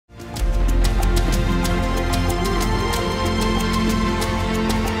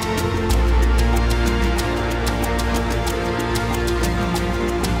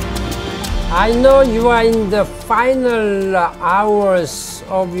I know you are in the final hours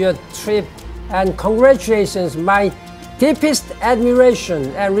of your trip, and congratulations. My deepest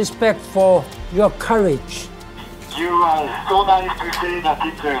admiration and respect for your courage. You are so nice to say that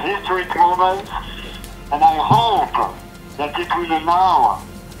it's a historic moment, and I hope that it will allow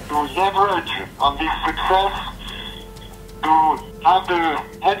to leverage on this success to have the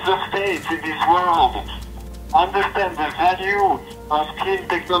heads of states in this world understand the value of clean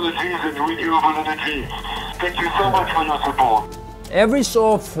technologies and renewable energy. Thank you so much for your support. Every so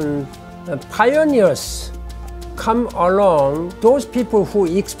often, pioneers come along, those people who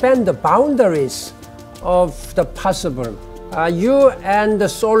expand the boundaries of the possible. You and the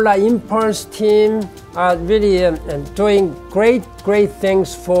Solar Impulse team are really doing great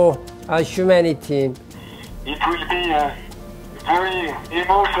things for humanity. It will be a very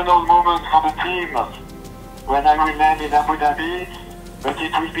emotional moment for the team when I will land in Abu Dhabi, but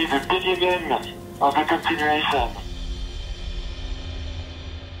it will be the beginning of the continuation.